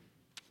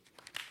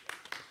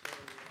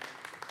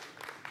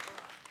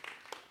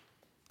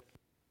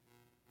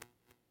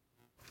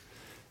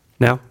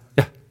Now?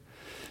 Yeah.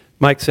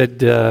 Mike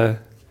said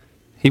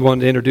he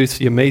wanted to introduce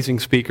the amazing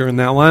speaker, and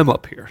now I'm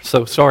up here.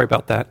 So sorry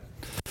about that.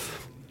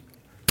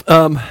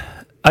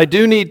 I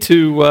do need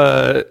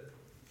to,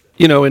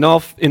 in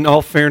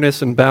all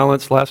fairness and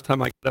balance, last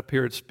time I got up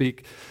here to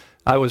speak,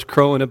 I was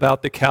crowing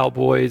about the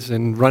Cowboys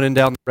and running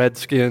down the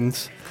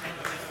Redskins.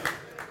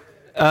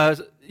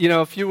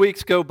 A few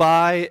weeks go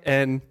by,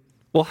 and,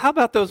 well, how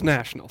about those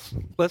Nationals?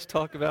 Let's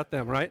talk about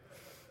them, right?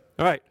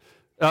 All right.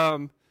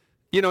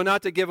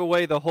 Not to give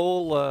away the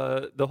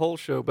whole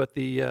show, but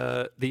the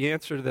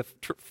answer to the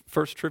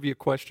first trivia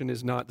question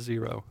is not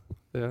zero.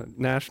 The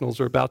Nationals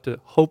are about to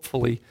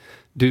hopefully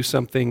do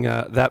something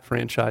that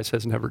franchise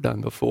has never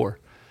done before.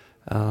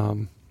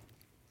 Wow.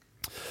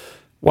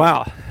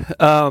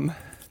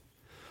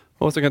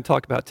 What was I going to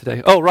talk about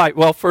today? Oh, right.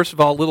 Well, first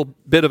of all, a little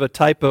bit of a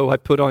typo I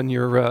put on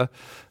your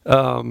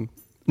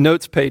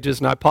notes pages,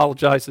 and I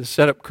apologize to the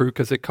setup crew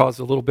because it caused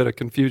a little bit of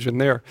confusion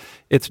there.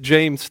 It's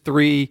James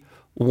 3,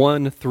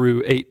 1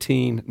 through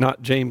 18,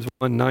 not James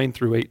 1, 9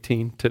 through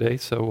 18 today,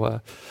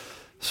 so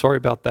sorry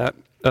about that.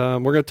 We're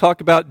going to talk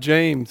about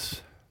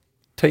James,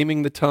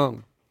 taming the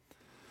tongue.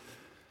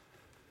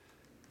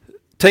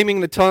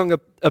 Taming the tongue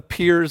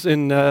appears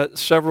in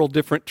several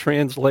different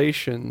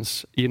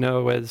translations.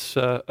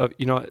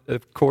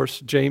 Of course,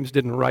 James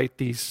didn't write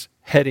these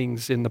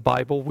headings in the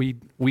Bible.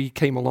 We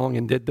came along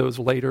and did those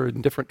later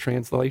in different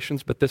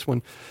translations, but this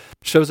one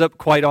shows up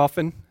quite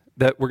often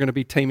that we're going to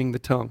be taming the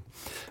tongue.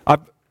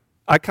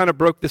 I kind of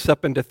broke this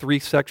up into three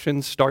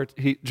sections.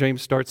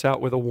 James starts out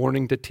with a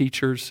warning to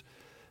teachers,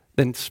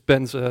 then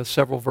spends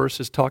several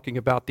verses talking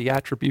about the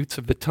attributes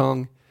of the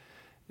tongue,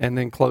 and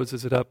then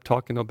closes it up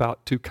talking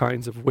about two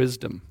kinds of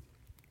wisdom.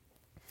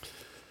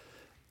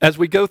 As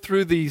we go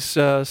through these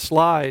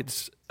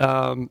slides,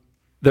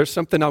 there's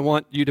something I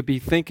want you to be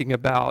thinking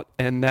about,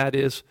 and that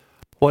is,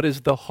 what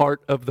is the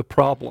heart of the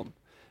problem?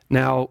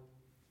 Now,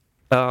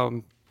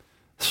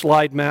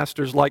 slide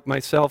masters like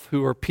myself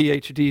who are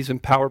PhDs in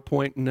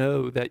PowerPoint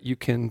know that you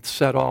can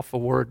set off a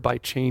word by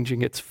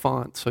changing its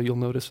font. So you'll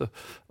notice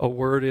a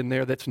word in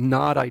there that's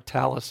not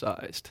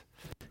italicized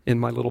in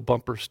my little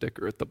bumper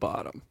sticker at the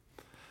bottom.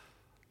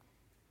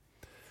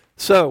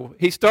 So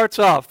he starts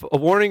off, a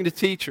warning to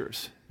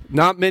teachers.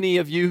 Not many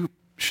of you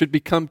should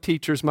become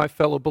teachers, my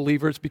fellow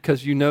believers,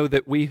 because you know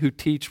that we who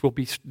teach will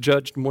be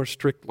judged more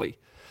strictly.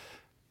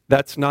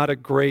 That's not a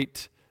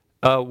great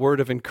word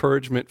of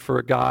encouragement for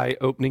a guy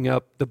opening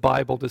up the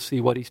Bible to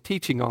see what he's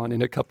teaching on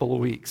in a couple of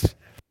weeks.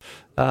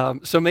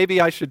 So maybe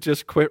I should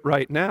just quit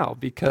right now,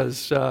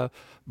 because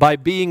by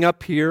being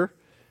up here,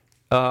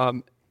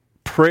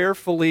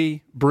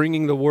 prayerfully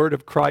bringing the word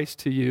of Christ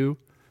to you,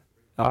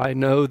 I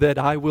know that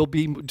I will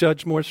be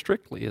judged more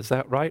strictly. Is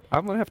that right?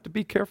 I'm going to have to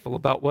be careful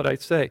about what I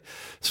say.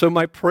 So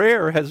my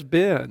prayer has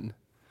been,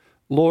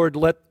 Lord,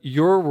 let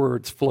your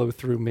words flow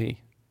through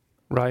me,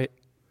 right?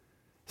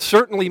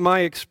 Certainly my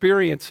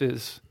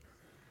experiences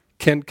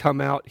can come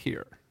out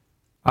here.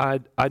 I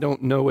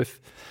don't know if,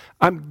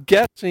 I'm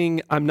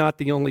guessing I'm not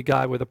the only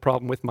guy with a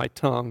problem with my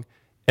tongue.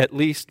 At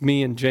least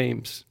me and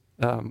James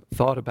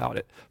thought about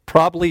it.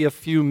 Probably a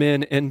few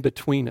men in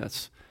between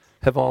us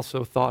have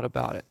also thought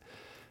about it.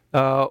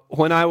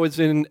 When I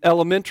was in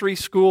elementary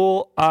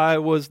school, I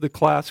was the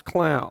class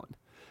clown.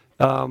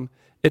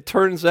 It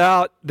turns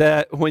out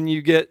that when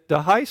you get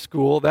to high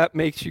school, that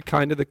makes you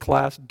kind of the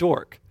class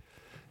dork.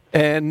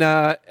 And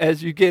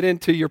as you get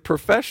into your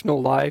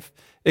professional life,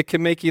 it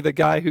can make you the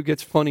guy who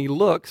gets funny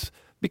looks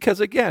because,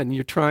 again,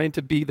 you're trying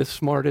to be the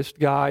smartest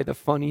guy, the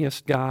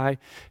funniest guy,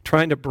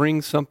 trying to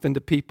bring something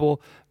to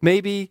people,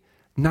 maybe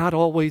not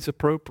always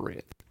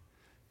appropriate.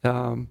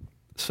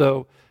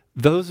 So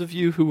those of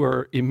you who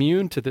are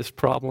immune to this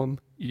problem,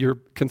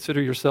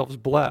 consider yourselves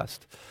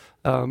blessed.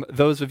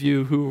 Those of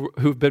you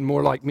who've been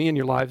more like me in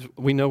your lives,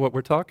 we know what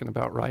we're talking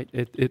about, right?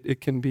 It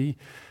can be,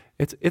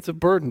 it's a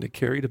burden to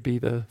carry to be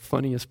the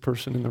funniest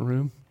person in the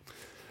room.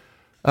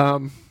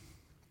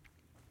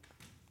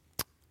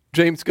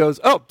 James goes,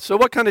 so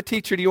what kind of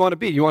teacher do you want to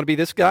be? You want to be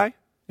this guy?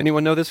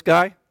 Anyone know this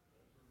guy?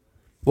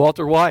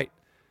 Walter White.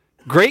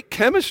 Great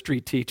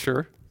chemistry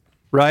teacher,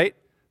 right?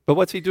 But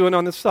what's he doing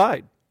on the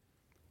side?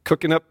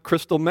 Cooking up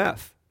crystal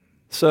meth.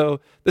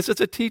 So this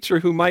is a teacher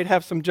who might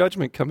have some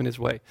judgment coming his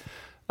way.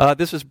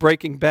 This is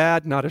Breaking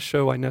Bad, not a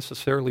show I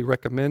necessarily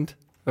recommend.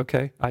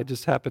 Okay, I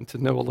just happen to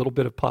know a little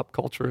bit of pop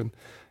culture,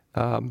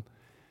 and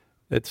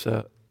it's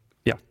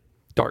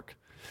dark.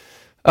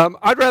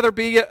 I'd rather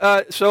be.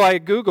 So I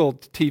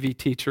Googled TV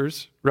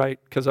teachers, right?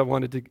 Because I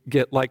wanted to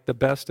get like the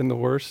best and the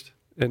worst,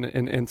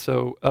 and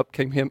so up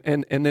came him,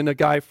 and then a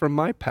guy from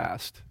my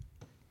past,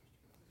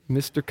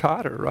 Mr.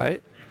 Cotter,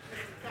 right?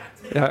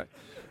 Yeah.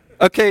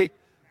 Okay,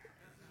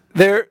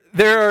 there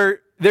are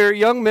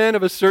young men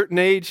of a certain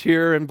age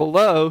here and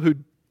below who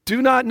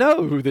do not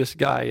know who this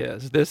guy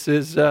is. This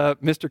is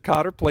Mr.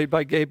 Cotter, played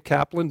by Gabe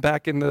Kaplan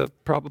back in the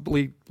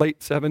probably late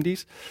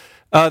 70s.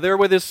 There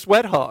with his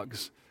sweat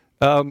hogs.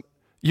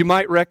 You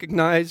might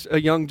recognize a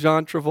young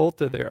John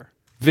Travolta there,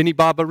 Vinnie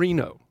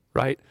Barbarino,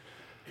 right?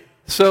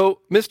 So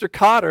Mr.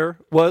 Cotter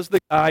was the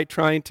guy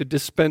trying to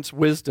dispense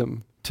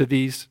wisdom to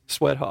these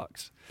sweat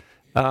hogs.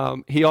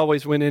 He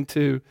always went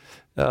into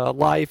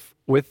life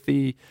with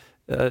the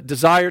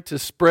desire to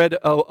spread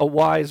a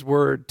wise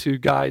word to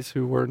guys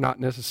who were not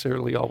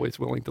necessarily always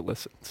willing to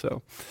listen.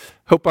 So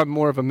hope I'm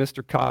more of a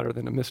Mr. Cotter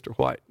than a Mr.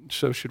 White.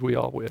 So should we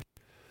all wish.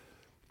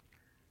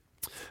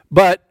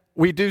 But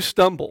we do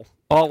stumble,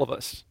 all of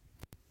us,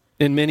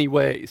 in many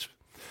ways.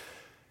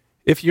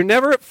 If you're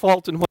never at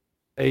fault in what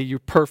you say, you're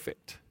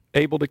perfect,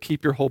 able to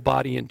keep your whole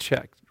body in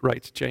check,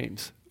 writes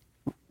James.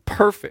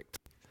 Perfect.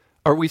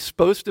 Are we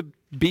supposed to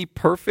be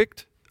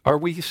perfect?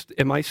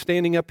 Am I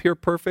standing up here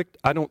perfect?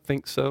 I don't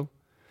think so.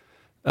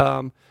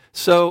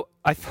 So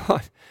I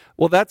thought,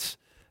 well, that's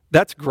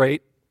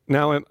great.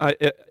 Now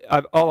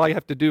all I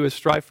have to do is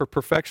strive for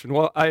perfection.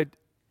 Well, I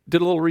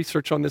did a little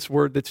research on this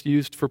word that's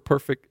used for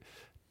perfect,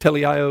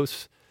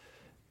 teleios,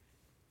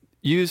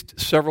 used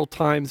several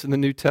times in the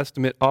New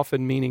Testament,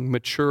 often meaning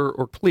mature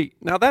or complete.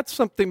 Now that's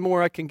something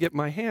more I can get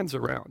my hands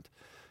around.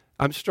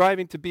 I'm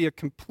striving to be a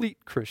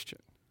complete Christian,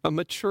 a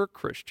mature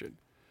Christian.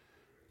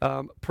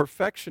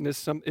 Perfection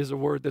is a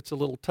word that's a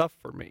little tough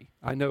for me.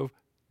 I know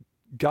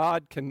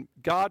God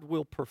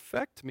will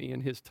perfect me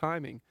in His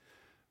timing,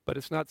 but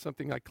it's not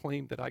something I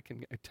claim that I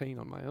can attain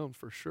on my own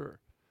for sure.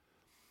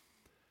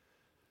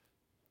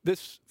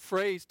 This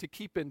phrase, to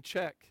keep in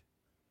check,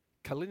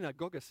 kalina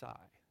gogasai,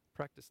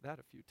 practice that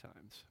a few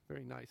times.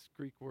 Very nice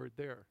Greek word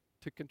there.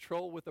 To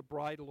control with a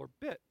bridle or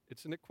bit.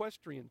 It's an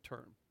equestrian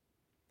term.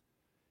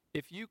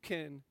 If you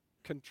can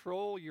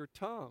control your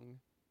tongue,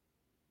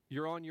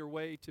 you're on your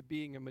way to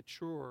being a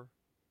mature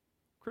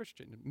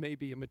Christian,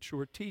 maybe a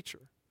mature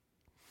teacher.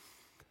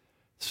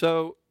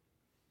 So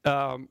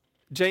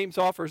James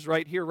offers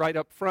right here, right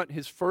up front,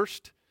 his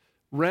first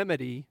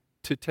remedy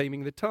to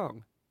taming the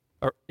tongue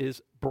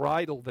is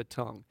bridle the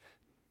tongue.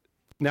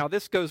 Now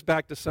this goes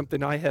back to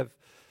something I have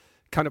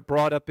kind of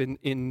brought up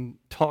in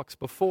talks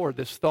before,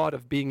 this thought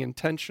of being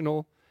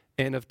intentional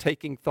and of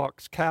taking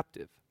thoughts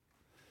captive.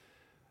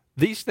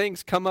 These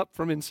things come up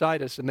from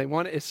inside us and they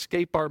want to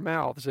escape our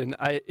mouths. And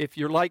if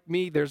you're like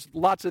me, there's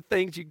lots of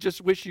things you just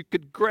wish you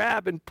could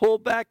grab and pull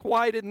back.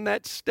 Why didn't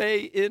that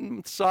stay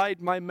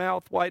inside my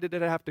mouth? Why did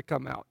it have to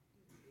come out?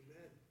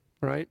 Amen.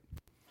 Right?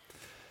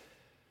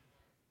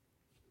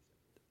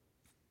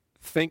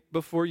 Think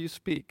before you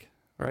speak.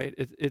 Right?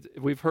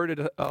 We've heard it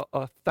a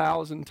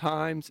 1,000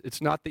 times.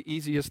 It's not the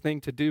easiest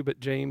thing to do, but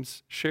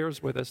James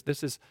shares with us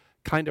this is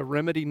kind of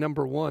remedy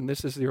number one.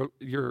 This is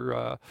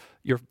your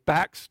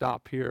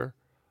backstop here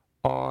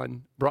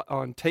on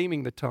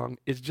taming the tongue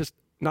is just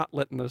not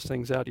letting those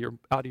things out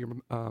of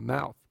your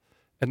mouth,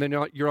 and then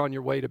you're on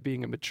your way to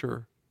being a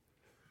mature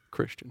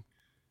Christian.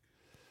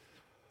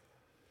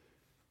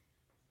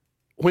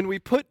 When we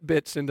put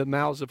bits in the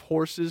mouths of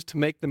horses to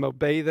make them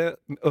obey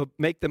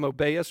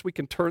us, we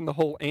can turn the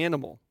whole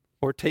animal.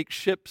 Or take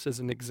ships as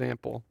an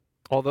example.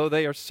 Although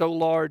they are so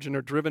large and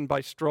are driven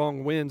by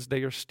strong winds,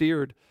 they are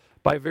steered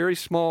by a very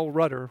small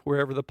rudder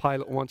wherever the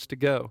pilot wants to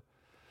go.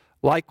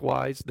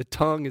 Likewise, the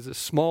tongue is a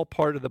small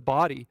part of the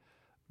body,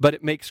 but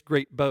it makes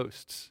great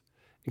boasts.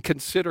 And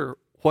consider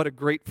what a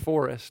great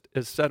forest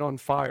is set on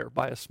fire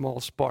by a small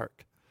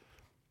spark.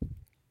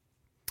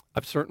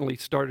 I've certainly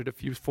started a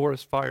few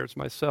forest fires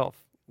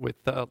myself with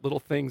little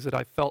things that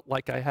I felt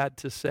like I had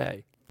to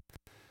say.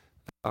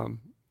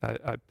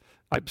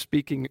 I'm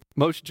speaking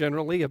most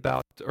generally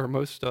about, or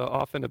most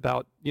often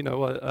about,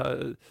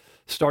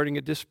 starting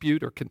a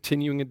dispute or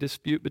continuing a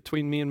dispute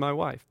between me and my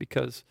wife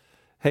because,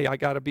 hey, I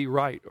got to be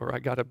right, or I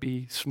got to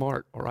be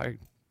smart, or I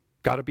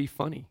got to be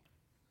funny.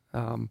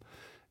 And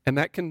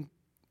that can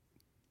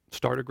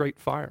start a great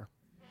fire.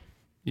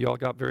 You all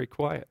got very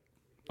quiet.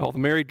 All the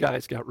married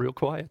guys got real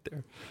quiet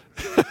there.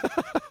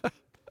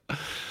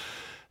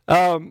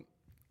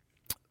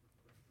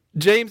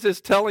 James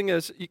is telling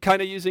us,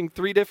 kind of using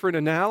three different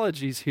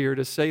analogies here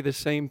to say the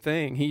same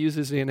thing. He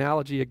uses the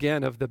analogy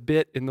again of the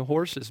bit in the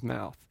horse's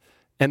mouth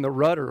and the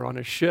rudder on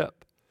a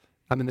ship.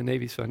 I'm in the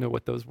Navy, so I know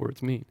what those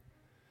words mean.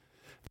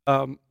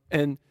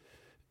 And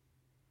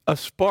a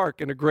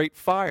spark and a great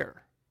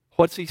fire.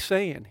 What's he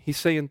saying? He's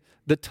saying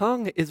the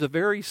tongue is a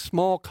very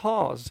small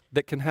cause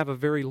that can have a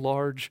very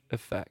large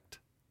effect.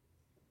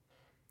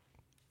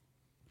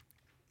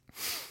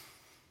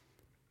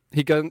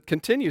 He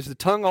continues, the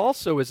tongue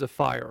also is a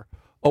fire,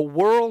 a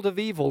world of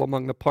evil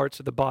among the parts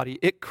of the body.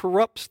 It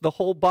corrupts the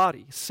whole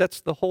body,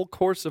 sets the whole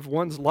course of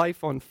one's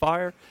life on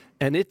fire,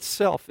 and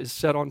itself is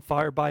set on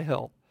fire by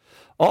hell.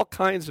 All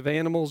kinds of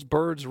animals,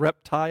 birds,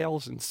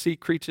 reptiles, and sea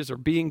creatures are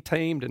being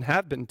tamed and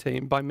have been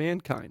tamed by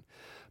mankind.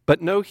 But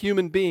no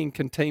human being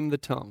can tame the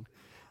tongue.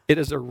 It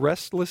is a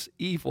restless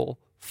evil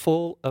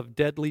full of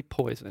deadly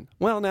poison.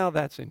 Well, now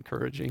that's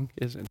encouraging,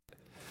 isn't it?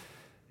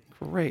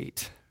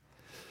 Great.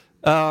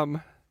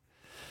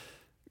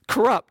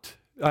 Corrupt.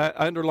 I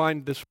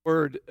underlined this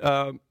word.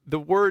 The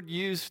word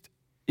used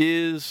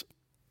is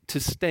to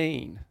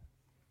stain,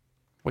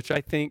 which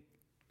I think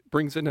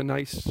brings in a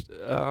nice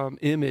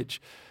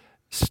image.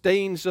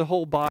 Stains the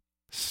whole body,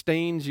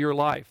 stains your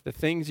life. The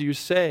things you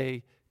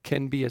say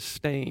can be a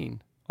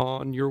stain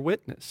on your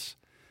witness.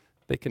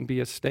 They can be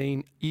a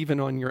stain even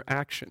on your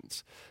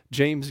actions.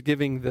 James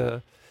giving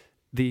the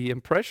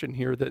impression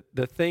here that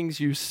the things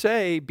you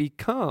say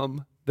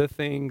become the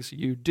things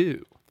you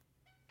do.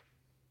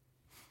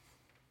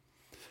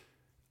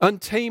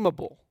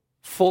 Untamable,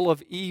 full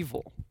of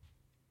evil.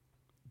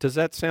 Does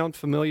that sound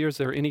familiar? Is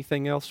there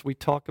anything else we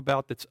talk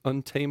about that's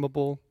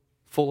untamable,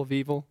 full of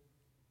evil?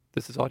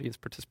 This is audience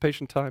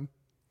participation time.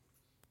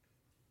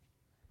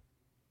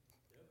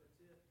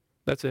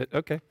 That's it.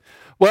 Okay.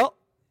 Well,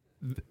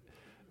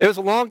 it was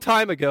a long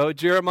time ago.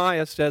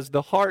 Jeremiah says,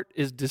 the heart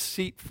is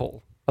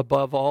deceitful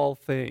above all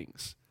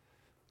things.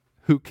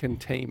 Who can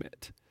tame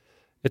it?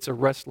 It's a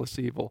restless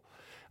evil.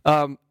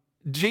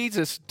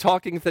 Jesus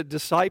talking to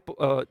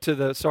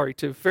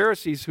to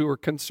Pharisees who were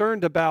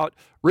concerned about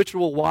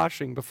ritual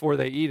washing before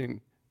they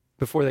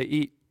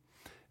eat.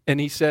 And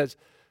he says,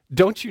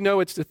 don't you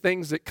know it's the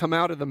things that come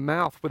out of the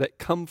mouth, but that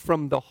come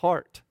from the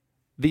heart?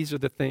 These are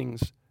the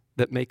things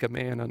that make a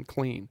man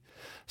unclean.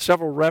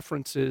 Several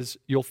references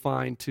you'll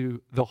find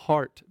to the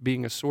heart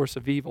being a source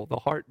of evil. The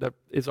heart that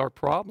is our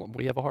problem.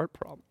 We have a heart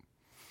problem.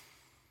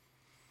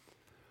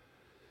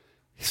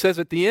 He says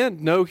at the end,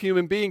 no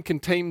human being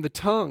can tame the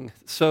tongue.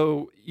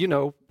 So,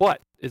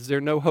 what? Is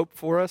there no hope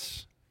for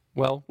us?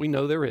 Well, we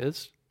know there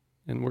is,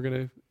 and we're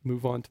going to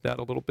move on to that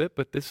a little bit.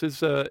 But this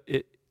is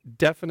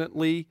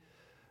definitely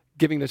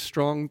giving a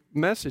strong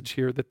message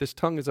here that this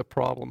tongue is a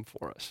problem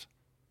for us.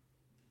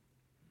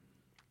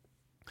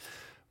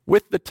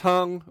 With the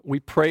tongue, we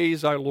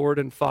praise our Lord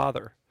and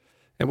Father,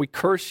 and we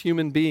curse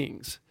human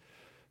beings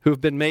who have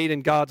been made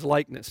in God's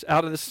likeness.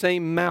 Out of the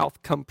same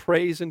mouth come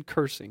praise and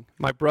cursing.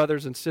 My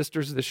brothers and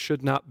sisters, this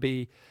should not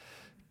be.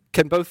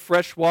 Can both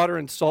fresh water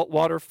and salt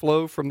water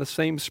flow from the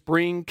same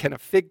spring? Can a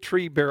fig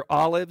tree bear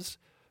olives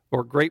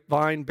or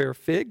grapevine bear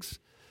figs?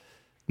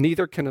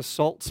 Neither can a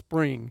salt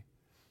spring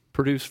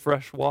produce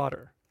fresh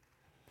water.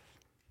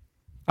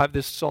 I have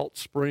this salt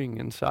spring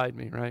inside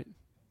me, right?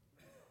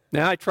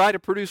 Now I try to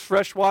produce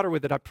fresh water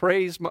with it. I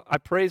praise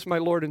my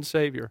Lord and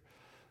Savior.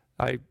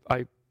 I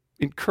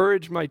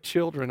encourage my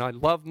children. I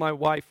love my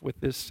wife with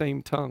this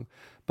same tongue,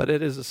 but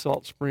it is a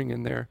salt spring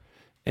in there,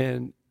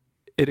 and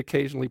it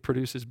occasionally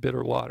produces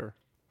bitter water.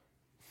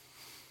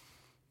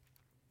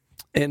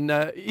 And,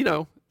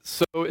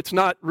 so it's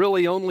not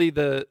really only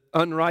the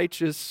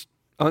unrighteous,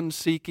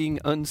 unseeking,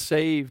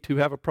 unsaved who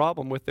have a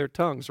problem with their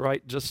tongues,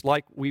 right? Just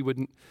like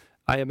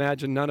I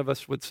imagine none of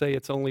us would say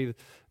it's only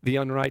the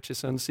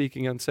unrighteous,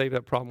 unseeking, unsaved that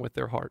have a problem with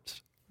their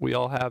hearts. We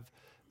all have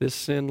this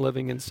sin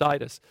living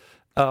inside us.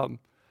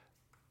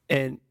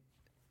 And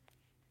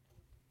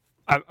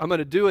I'm going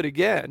to do it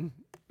again.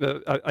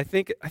 I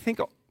think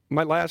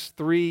my last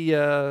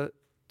 3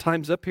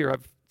 times up here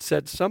I've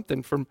said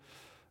something from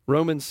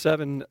Romans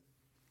 7.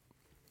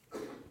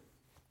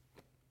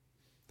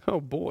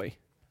 Oh, boy.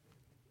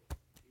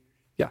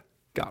 Yeah,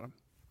 got them.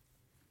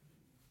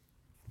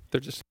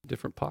 They're just in a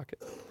different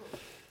pocket.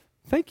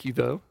 Thank you,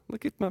 though.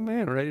 Look at my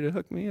man ready to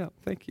hook me up.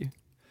 Thank you.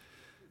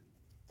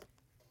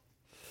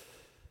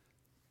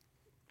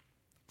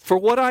 For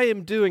what I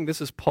am doing,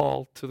 this is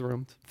Paul to the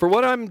room. For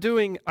what I'm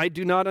doing, I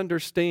do not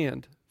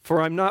understand.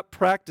 For I'm not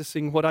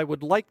practicing what I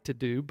would like to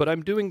do, but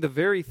I'm doing the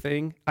very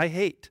thing I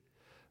hate.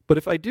 But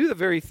if I do the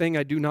very thing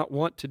I do not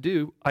want to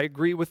do, I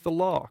agree with the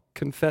law,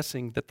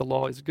 confessing that the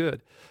law is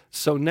good.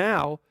 So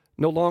now,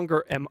 no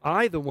longer am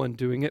I the one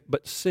doing it,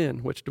 but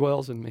sin which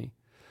dwells in me.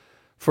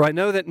 For I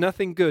know that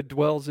nothing good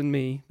dwells in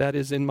me, that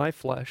is, in my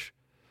flesh.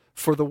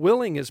 For the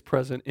willing is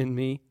present in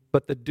me,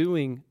 but the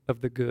doing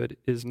of the good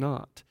is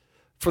not.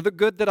 For the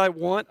good that I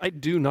want, I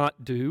do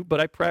not do, but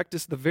I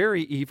practice the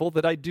very evil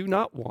that I do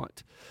not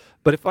want.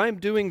 But if I am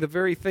doing the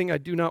very thing I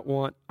do not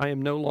want, I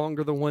am no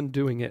longer the one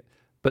doing it,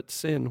 but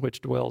sin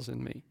which dwells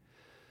in me.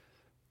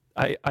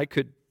 I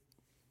could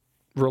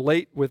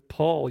relate with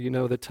Paul,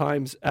 the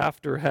times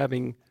after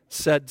having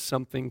said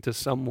something to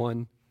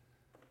someone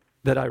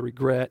that I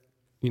regret,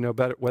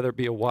 whether it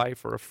be a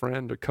wife or a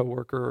friend or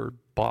coworker or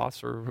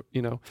boss or,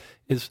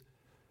 is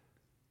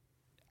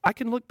I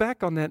can look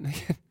back on that and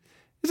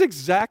it's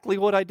exactly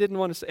what I didn't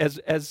want to say.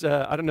 As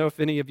I don't know if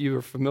any of you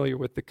are familiar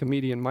with the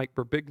comedian Mike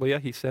Birbiglia.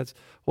 He says,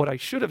 what I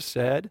should have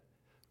said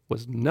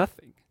was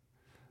nothing.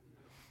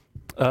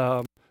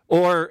 And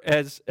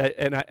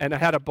I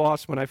had a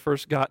boss when I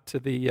first got to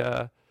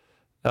the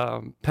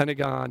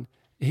Pentagon.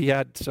 He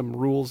had some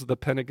rules of the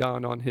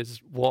Pentagon on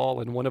his wall,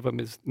 and one of them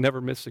is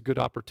never miss a good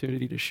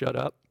opportunity to shut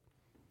up.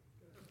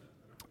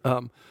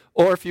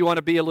 Or if you want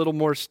to be a little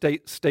more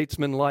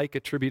statesman-like,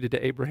 attributed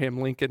to Abraham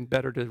Lincoln,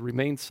 better to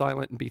remain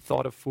silent and be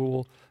thought a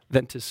fool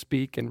than to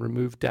speak and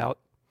remove doubt.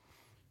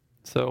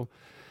 So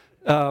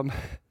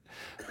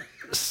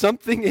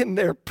something in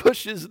there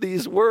pushes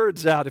these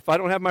words out. If I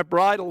don't have my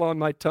bridle on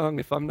my tongue,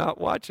 if I'm not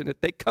watching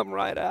it, they come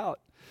right out.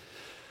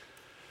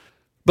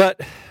 But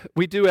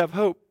we do have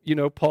hope.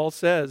 Paul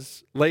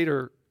says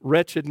later,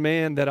 wretched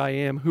man that I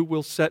am, who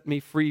will set me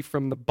free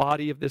from the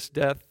body of this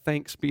death?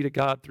 Thanks be to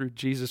God through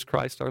Jesus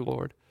Christ our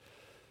Lord.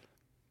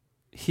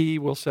 He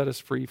will set us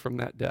free from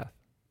that death.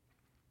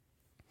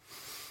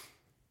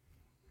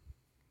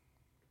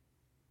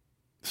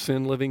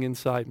 sin living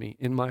inside me,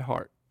 in my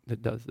heart,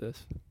 that does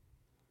this.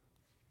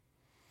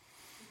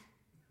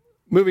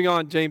 Moving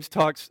on, James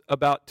talks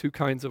about two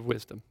kinds of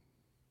wisdom.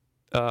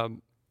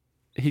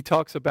 He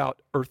talks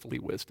about earthly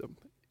wisdom.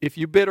 If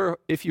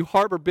you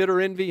harbor bitter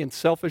envy and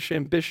selfish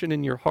ambition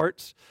in your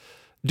hearts,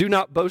 do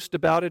not boast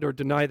about it or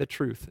deny the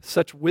truth.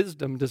 Such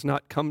wisdom does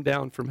not come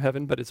down from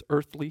heaven, but is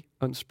earthly,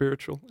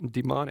 unspiritual, and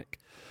demonic.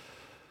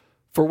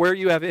 For where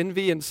you have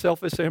envy and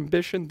selfish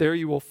ambition, there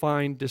you will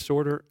find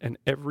disorder and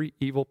every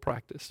evil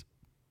practice.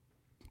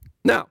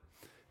 Now,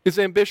 is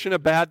ambition a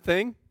bad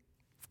thing?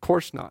 Of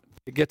course not.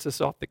 It gets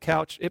us off the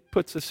couch. It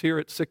puts us here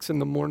at 6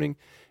 a.m.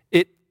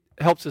 It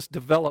helps us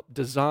develop,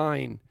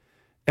 design,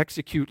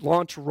 execute,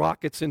 launch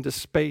rockets into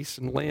space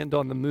and land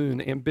on the moon.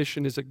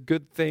 Ambition is a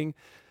good thing,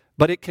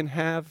 but it can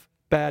have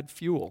bad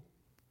fuel.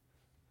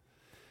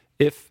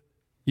 If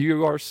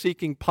you are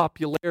seeking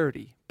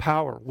popularity,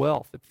 power,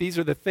 wealth, if these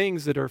are the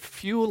things that are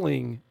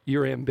fueling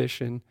your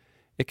ambition,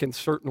 it can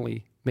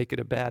certainly make it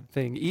a bad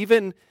thing.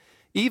 Even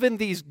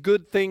these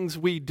good things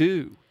we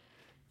do,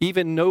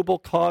 even noble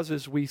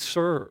causes we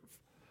serve.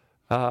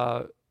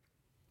 I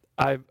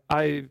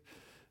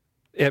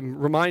am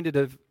reminded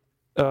of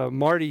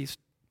Marty's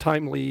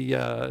timely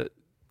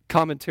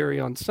commentary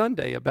on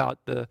Sunday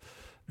about the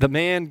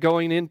man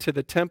going into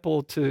the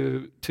temple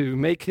to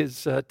make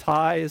his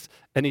tithes,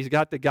 and he's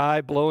got the guy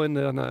blowing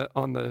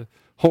on the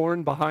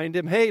horn behind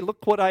him. Hey,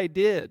 look what I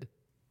did,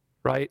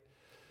 right?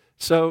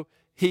 So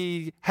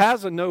he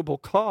has a noble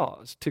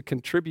cause to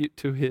contribute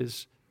to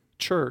his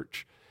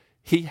church.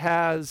 He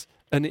has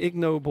an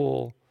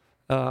ignoble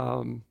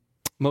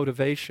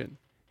motivation.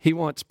 He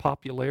wants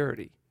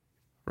popularity,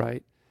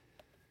 right?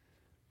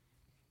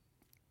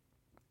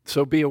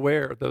 So be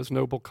aware, those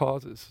noble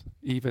causes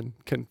even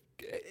can,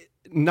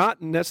 not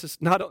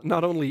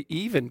only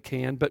even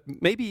can, but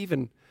maybe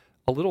even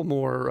a little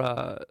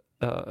more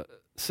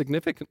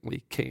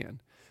significantly can,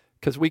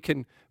 because we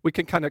can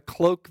kind of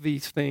cloak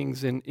these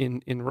things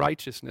in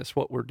righteousness,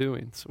 what we're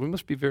doing. So we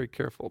must be very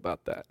careful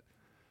about that.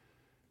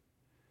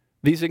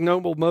 These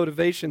ignoble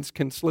motivations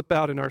can slip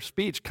out in our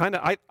speech. Kind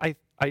of,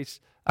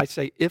 I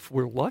say, if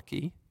we're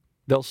lucky,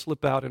 they'll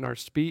slip out in our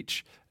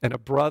speech, and a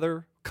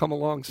brother come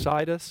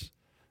alongside us,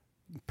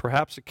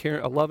 perhaps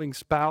a loving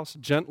spouse,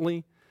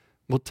 gently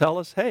will tell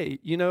us, hey,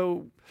 you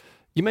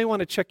may want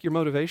to check your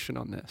motivation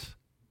on this.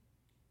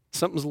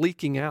 Something's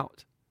leaking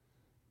out.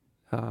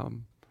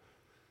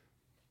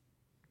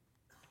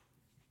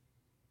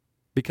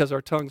 Because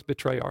our tongues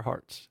betray our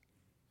hearts.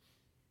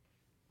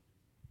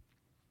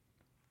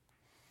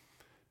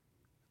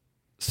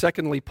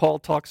 Secondly, Paul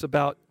talks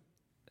about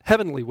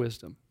heavenly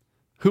wisdom.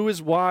 Who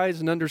is wise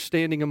and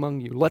understanding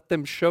among you? Let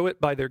them show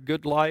it by their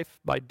good life,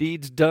 by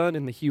deeds done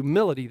in the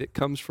humility that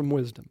comes from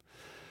wisdom.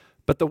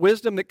 But the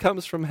wisdom that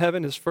comes from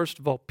heaven is first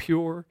of all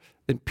pure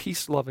and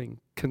peace-loving,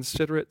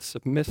 considerate,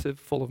 submissive,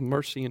 full of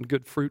mercy and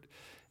good fruit,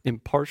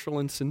 impartial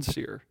and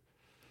sincere.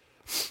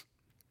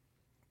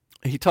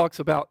 He talks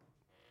about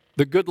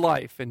the good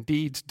life and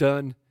deeds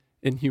done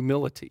in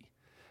humility.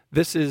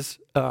 This is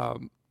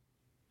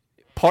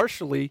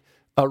partially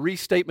a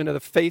restatement of the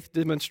faith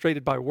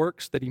demonstrated by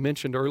works that he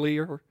mentioned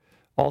earlier.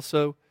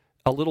 Also,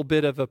 a little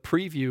bit of a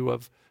preview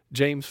of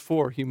James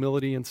 4,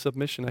 humility and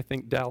submission. I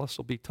think Dallas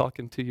will be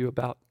talking to you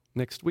about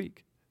next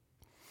week.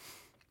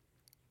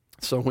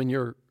 So when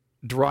you're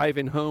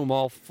driving home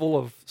all full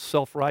of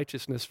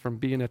self-righteousness from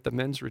being at the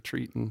men's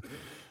retreat and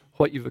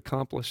what you've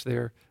accomplished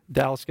there,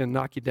 Dallas is going to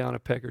knock you down a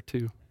peg or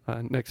two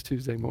next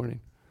Tuesday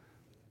morning.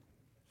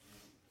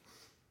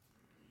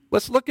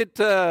 Let's look at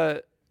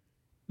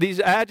these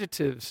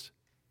adjectives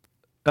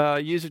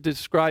used to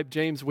describe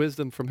James'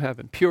 wisdom from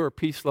heaven. Pure,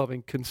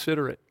 peace-loving,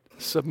 considerate,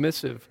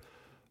 submissive,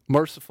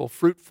 merciful,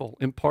 fruitful,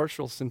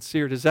 impartial,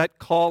 sincere. Does that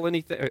call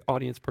anything?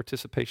 Audience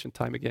participation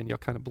time again. Y'all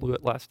kind of blew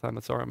it last time.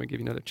 That's all right. I'm going to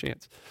give you another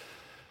chance.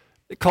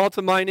 Call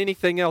to mind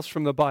anything else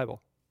from the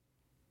Bible.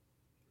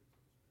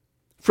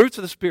 Fruits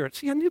of the Spirit.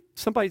 See, I knew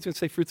somebody's going to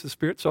say fruits of the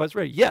Spirit, so I was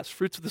ready. Yes,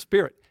 fruits of the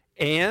Spirit.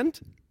 And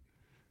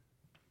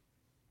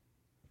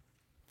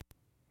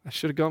I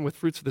should have gone with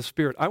fruits of the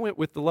Spirit. I went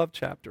with the love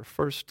chapter,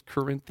 1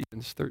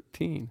 Corinthians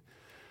 13.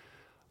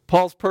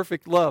 Paul's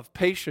perfect love,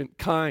 patient,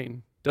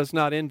 kind, does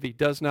not envy,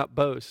 does not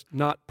boast,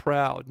 not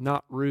proud,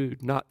 not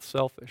rude, not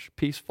selfish,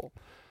 peaceful.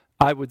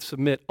 I would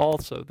submit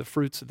also the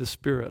fruits of the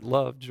Spirit,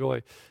 love,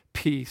 joy,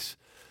 peace,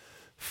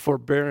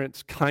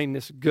 forbearance,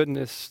 kindness,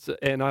 goodness,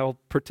 and I'll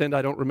pretend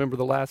I don't remember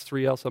the last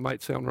three, else I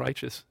might sound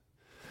righteous.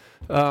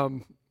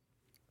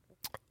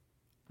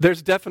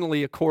 There's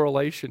definitely a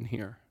correlation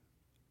here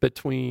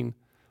between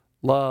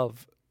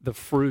love, the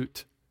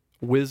fruit,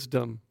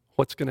 wisdom,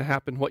 what's going to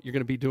happen, what you're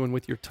going to be doing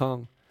with your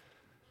tongue.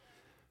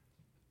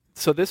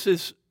 So this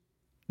is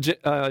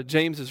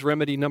James's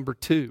remedy number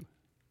 2.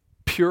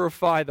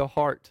 Purify the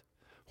heart.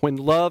 When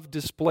love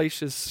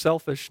displaces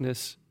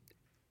selfishness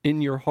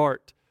in your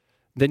heart,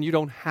 then you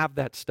don't have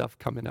that stuff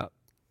coming up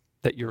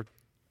that your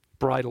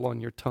bridle on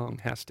your tongue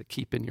has to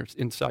keep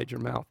inside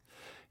your mouth.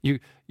 You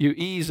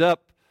ease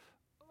up.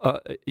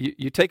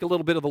 You take a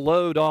little bit of the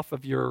load off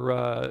of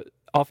your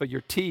off of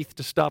your teeth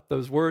to stop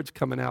those words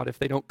coming out if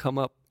they don't come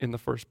up in the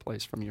first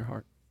place from your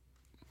heart.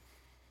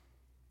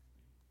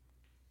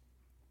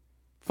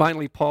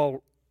 Finally,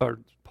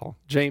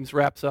 James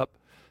wraps up,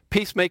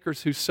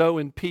 peacemakers who sow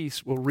in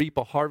peace will reap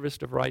a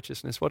harvest of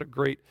righteousness. What a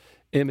great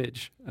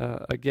image,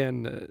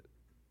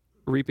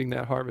 reaping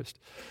that harvest.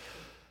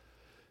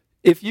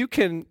 If you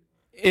can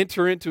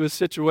enter into a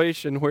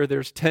situation where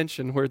there's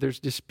tension, where there's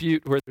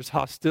dispute, where there's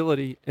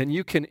hostility, and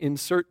you can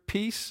insert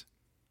peace,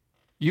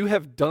 you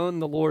have done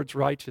the Lord's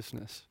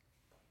righteousness,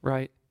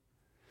 right?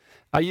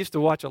 I used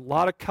to watch a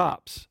lot of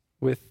Cops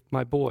with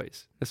my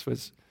boys. This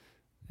was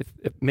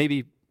if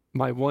maybe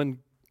my one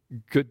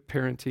good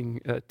parenting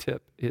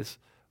tip is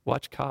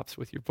watch Cops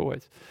with your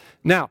boys.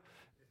 Now,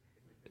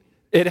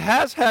 it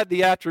has had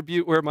the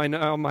attribute where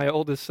my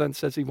oldest son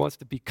says he wants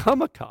to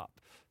become a cop.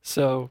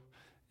 So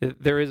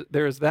there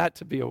is that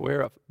to be aware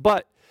of.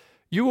 But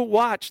you will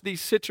watch these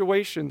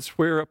situations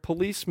where a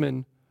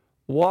policeman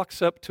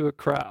walks up to a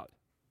crowd,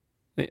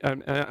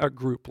 a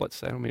group, let's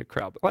say, I don't mean a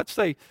crowd, but let's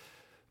say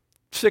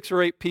 6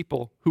 or 8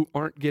 people who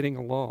aren't getting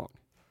along.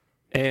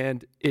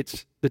 And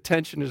the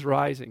tension is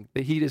rising,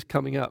 the heat is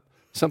coming up,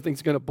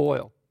 something's going to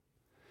boil.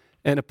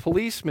 And a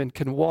policeman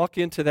can walk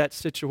into that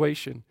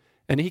situation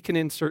and he can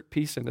insert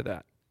peace into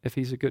that if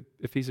he's a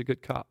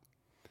good cop.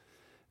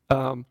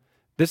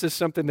 This is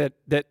something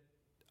that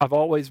I've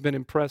always been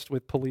impressed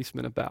with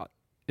policemen about,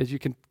 is you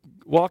can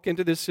walk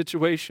into this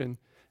situation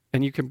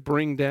and you can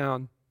bring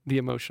down the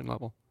emotion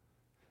level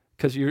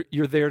because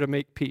you're there to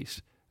make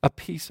peace. A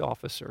peace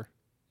officer,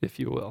 if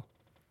you will,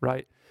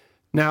 right?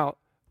 Now,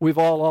 we've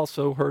all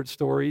also heard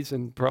stories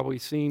and probably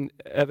seen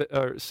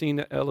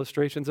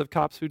illustrations of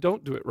cops who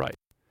don't do it right.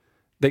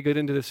 They get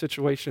into the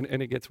situation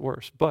and it gets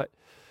worse. But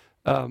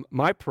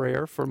my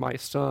prayer for my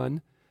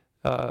son,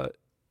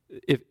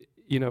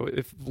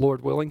 if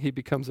Lord willing he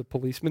becomes a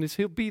policeman, is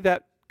he'll be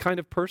that kind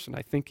of person.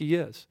 I think he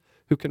is,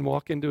 who can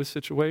walk into a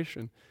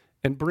situation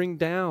and bring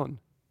down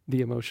the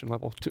emotion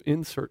level to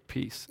insert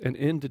peace and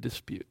end a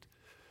dispute.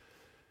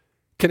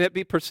 Can it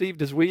be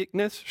perceived as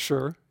weakness?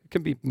 Sure.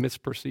 Can be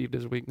misperceived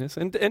as weakness.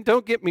 And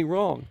don't get me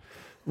wrong,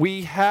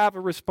 we have a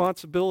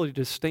responsibility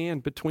to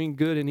stand between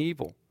good and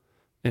evil.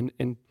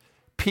 And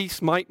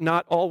peace might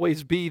not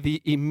always be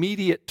the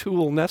immediate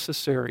tool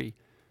necessary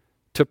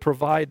to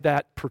provide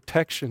that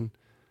protection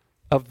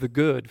of the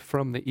good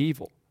from the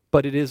evil.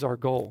 But it is our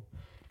goal,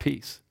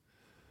 peace.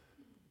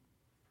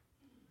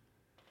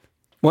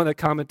 One of the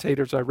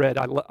commentators I read,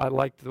 I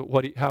liked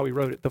how he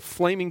wrote it. The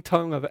flaming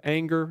tongue of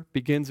anger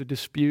begins a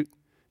dispute,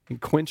 and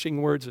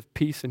quenching words of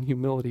peace and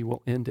humility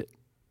will end it.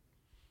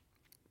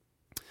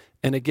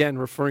 And again,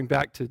 referring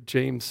back to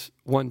James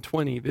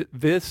 1:20,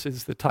 this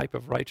is the type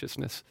of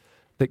righteousness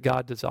that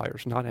God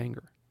desires, not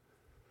anger.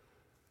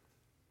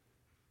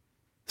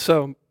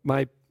 So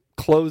my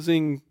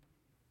closing,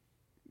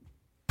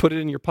 put it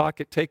in your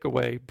pocket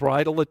takeaway,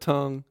 bridle the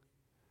tongue,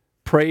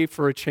 pray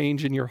for a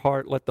change in your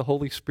heart, let the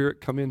Holy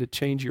Spirit come in to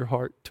change your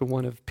heart to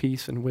one of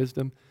peace and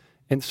wisdom,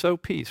 and sow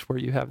peace where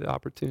you have the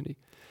opportunity.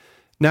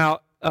 Now,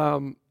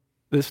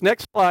 this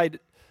next slide,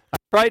 I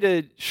tried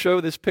to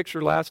show this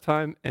picture last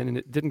time and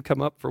it didn't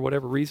come up for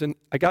whatever reason.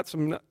 I got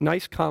some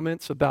nice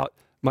comments about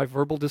my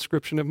verbal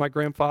description of my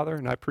grandfather,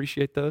 and I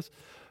appreciate those.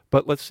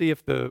 But let's see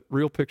if the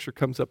real picture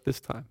comes up this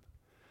time.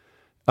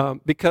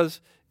 Because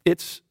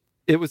it's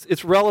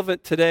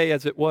relevant today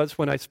as it was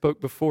when I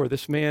spoke before.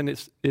 This man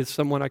is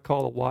someone I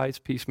call a wise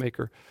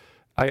peacemaker.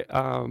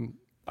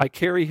 I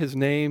carry his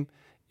name.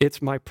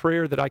 It's my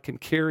prayer that I can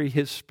carry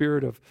his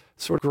spirit of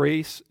sort of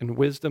grace and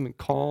wisdom and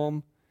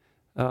calm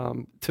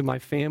to my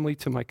family,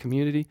 to my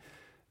community.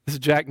 This is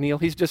Jack Neal.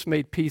 He's just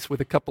made peace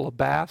with a couple of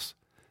bass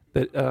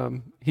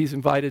that he's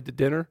invited to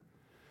dinner.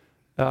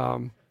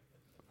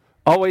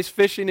 Always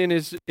fishing in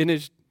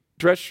his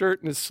dress shirt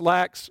and his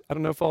slacks. I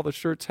don't know if all the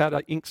shirts had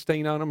an ink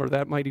stain on them, or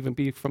that might even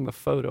be from the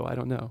photo. I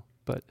don't know.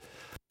 But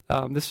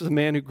this is a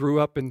man who grew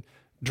up in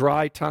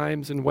dry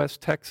times in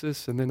West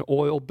Texas and then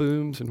oil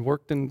booms and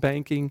worked in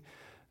banking,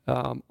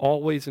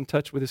 always in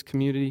touch with his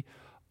community,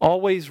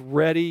 always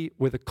ready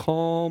with a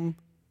calm,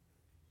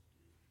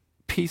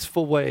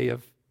 peaceful way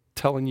of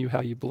telling you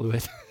how you blew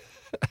it.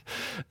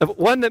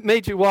 One that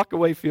made you walk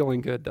away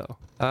feeling good,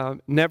 though.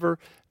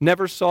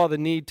 Never saw the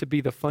need to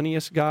be the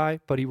funniest guy,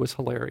 but he was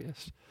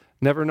hilarious.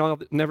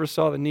 Never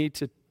saw the need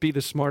to be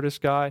the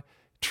smartest guy,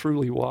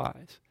 truly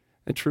wise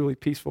and truly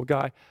peaceful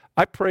guy.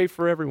 I pray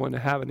for everyone to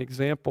have an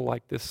example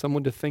like this,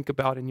 someone to think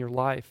about in your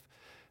life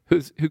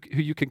who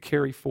you can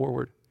carry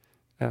forward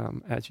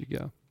as you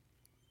go.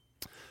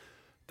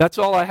 That's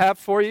all I have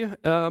for you,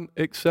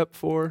 except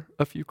for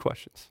a few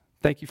questions.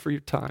 Thank you for your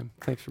time.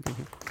 Thanks for being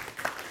here.